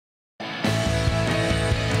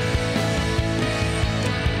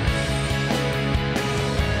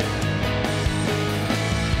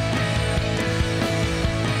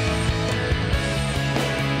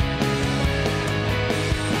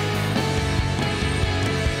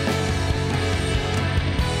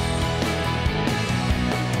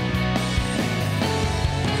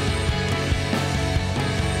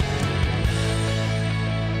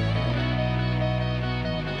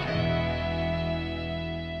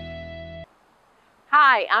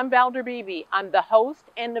Hi, I'm Valder Beebe. I'm the host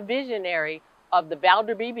and the visionary of the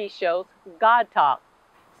Valder Beebe Show's God Talk.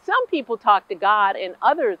 Some people talk to God and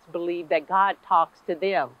others believe that God talks to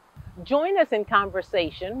them. Join us in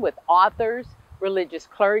conversation with authors, religious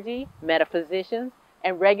clergy, metaphysicians,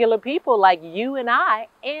 and regular people like you and I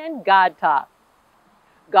and God Talk.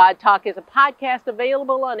 God Talk is a podcast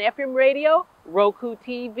available on FM radio, Roku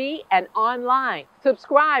TV, and online.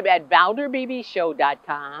 Subscribe at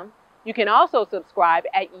ValderBeebeShow.com. You can also subscribe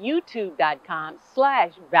at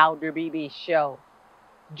YouTube.com/ValderBeebeShow.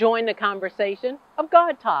 Join the conversation of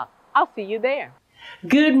God Talk. I'll see you there.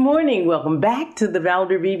 Good morning. Welcome back to the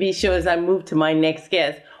Valder Beebe Show as I move to my next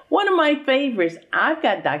guest. One of my favorites, I've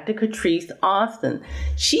got Dr. Catrise Austin.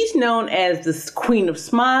 She's known as the Queen of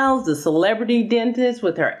Smiles, the celebrity dentist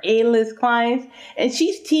with her A-list clients, and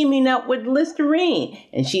she's teaming up with Listerine.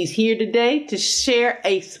 And she's here today to share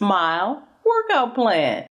a smile workout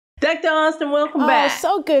plan. Dr. Austin, welcome back.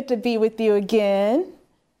 So good to be with you again.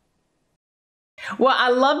 Well, I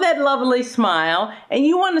love that lovely smile, and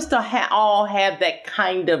you want us to all have that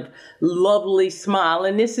kind of lovely smile,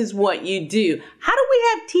 and this is what you do. How do we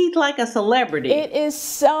have teeth like a celebrity? It is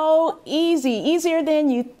so easy, easier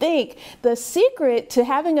than you think. The secret to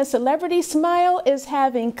having a celebrity smile is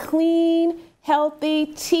having clean, healthy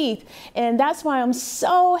teeth. And that's why I'm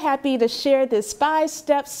so happy to share this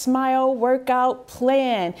 5-step smile workout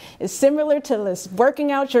plan. It's similar to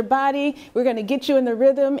working out your body. We're going to get you in the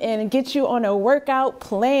rhythm and get you on a workout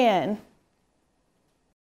plan.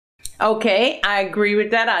 Okay, I agree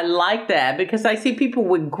with that. I like that because I see people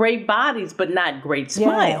with great bodies but not great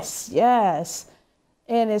smiles. Yes.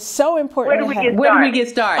 And it's so important. Where do we get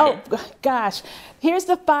started? Oh, gosh. Here's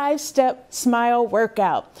the 5-step smile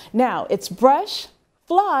workout. Now, it's brush,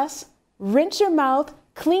 floss, rinse your mouth,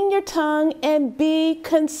 clean your tongue, and be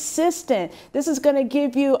consistent. This is going to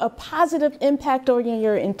give you a positive impact on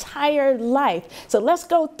your entire life. So let's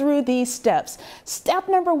go through these steps. Step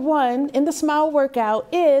number 1 in the smile workout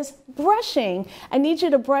is brushing. I need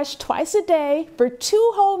you to brush twice a day for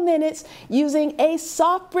 2 whole minutes using a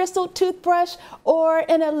soft bristled toothbrush or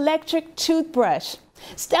an electric toothbrush.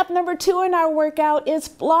 Step number 2 in our workout is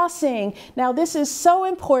flossing. Now, this is so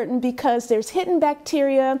important because there's hidden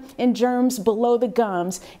bacteria and germs below the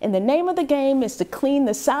gums. And the name of the game is to clean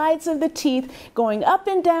the sides of the teeth, going up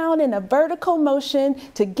and down in a vertical motion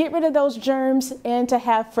to get rid of those germs and to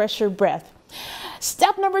have fresher breath.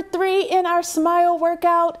 Step number 3 in our smile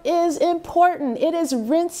workout is important. It is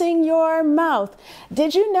rinsing your mouth.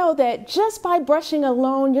 Did you know that just by brushing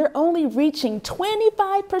alone, you're only reaching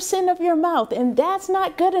 25% of your mouth, and that's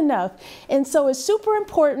not good enough. And so it's super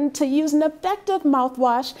important to use an effective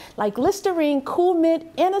mouthwash like Listerine Cool Mint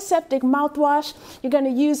Antiseptic Mouthwash. You're going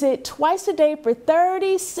to use it twice a day for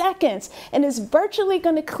 30 seconds, and it's virtually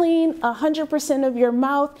going to clean 100% of your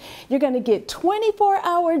mouth. You're going to get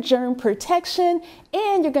 24-hour germ protection,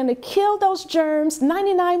 and you're going to kill those germs,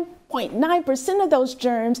 99.9% of those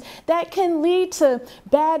germs that can lead to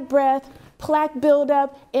bad breath, plaque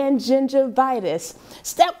buildup, and gingivitis.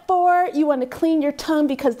 Step 4, you want to clean your tongue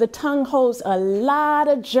because the tongue holds a lot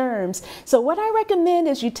of germs. So what I recommend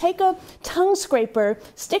is you take a tongue scraper,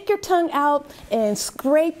 stick your tongue out, and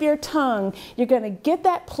scrape your tongue. You're going to get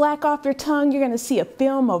that plaque off your tongue. You're going to see a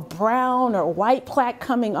film of brown or white plaque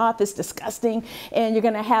coming off. It's disgusting. And you're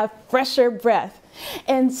going to have fresher breath.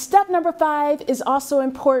 And step number 5 is also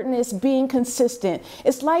important, is being consistent.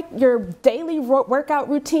 It's like your daily workout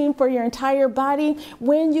routine for your entire body.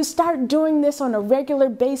 When you start doing this on a regular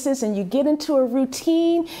basis and you get into a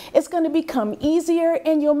routine, it's going to become easier,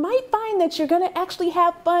 and you might find that you're going to actually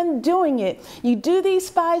have fun doing it. You do these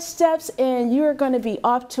 5 steps and you're going to be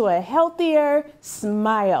off to a healthier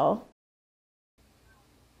smile.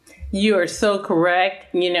 You are so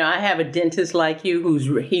correct. You know, I have a dentist like you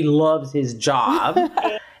he loves his job.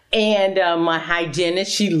 And my hygienist,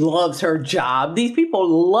 she loves her job. These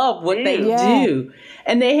people love what they do.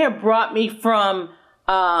 And they have brought me from,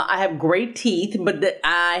 I have great teeth, but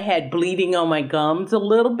I had bleeding on my gums a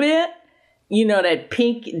little bit. You know, that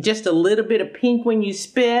pink, just a little bit of pink when you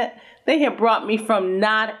spit. They have brought me from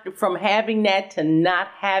having that to not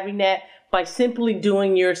having that by simply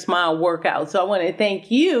doing your smile workout. So I want to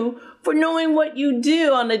thank you for knowing what you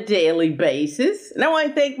do on a daily basis. And I want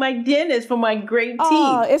to thank my dentist for my great teeth.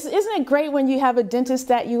 Oh, isn't it great when you have a dentist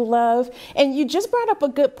that you love? And you just brought up a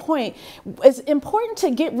good point. It's important to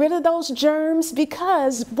get rid of those germs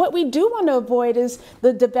because what we do want to avoid is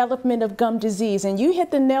the development of gum disease. And you hit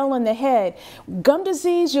the nail on the head. Gum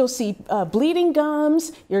disease, you'll see bleeding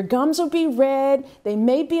gums. Your gums will be red. They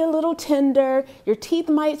may be a little tender. Your teeth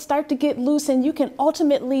might start to get loose, and you can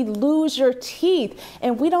ultimately lose your teeth.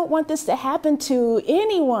 And we don't want this to happen to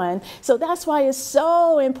anyone. So that's why it's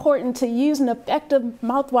so important to use an effective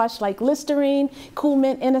mouthwash like Listerine, Cool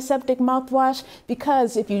Mint Antiseptic Mouthwash,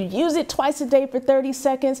 because if you use it twice a day for 30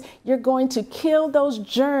 seconds, you're going to kill those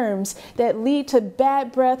germs that lead to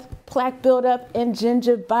bad breath, plaque buildup, and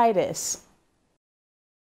gingivitis.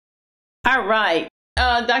 All right.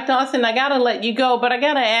 Dr. Austin, I got to let you go, but I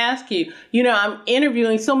got to ask you, I'm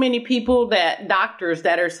interviewing so many doctors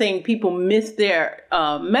that are saying people miss their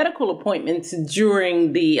medical appointments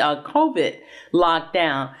during the COVID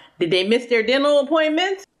lockdown. Did they miss their dental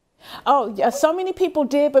appointments? Oh, yeah, so many people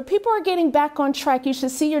did, but people are getting back on track. You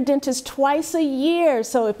should see your dentist twice a year.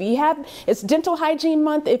 So if you it's Dental Hygiene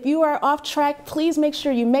Month. If you are off track, please make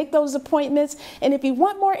sure you make those appointments. And if you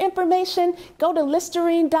want more information, go to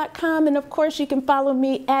Listerine.com. And of course, you can follow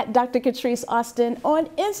me at Dr. Catrise Austin on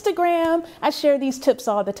Instagram. I share these tips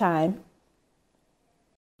all the time.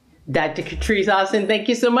 Dr. Catrise Austin, thank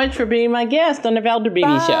you so much for being my guest on the Valder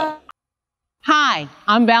Beebe Show. Hi,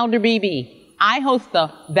 I'm Valder Beebe. I host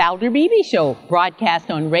the Valder Beebe Show,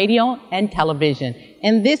 broadcast on radio and television.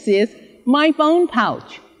 And this is my phone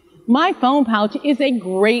pouch. My phone pouch is a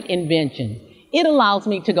great invention. It allows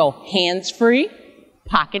me to go hands-free,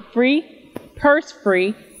 pocket-free,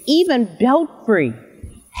 purse-free, even belt-free.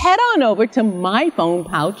 Head on over to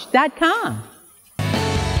myphonepouch.com.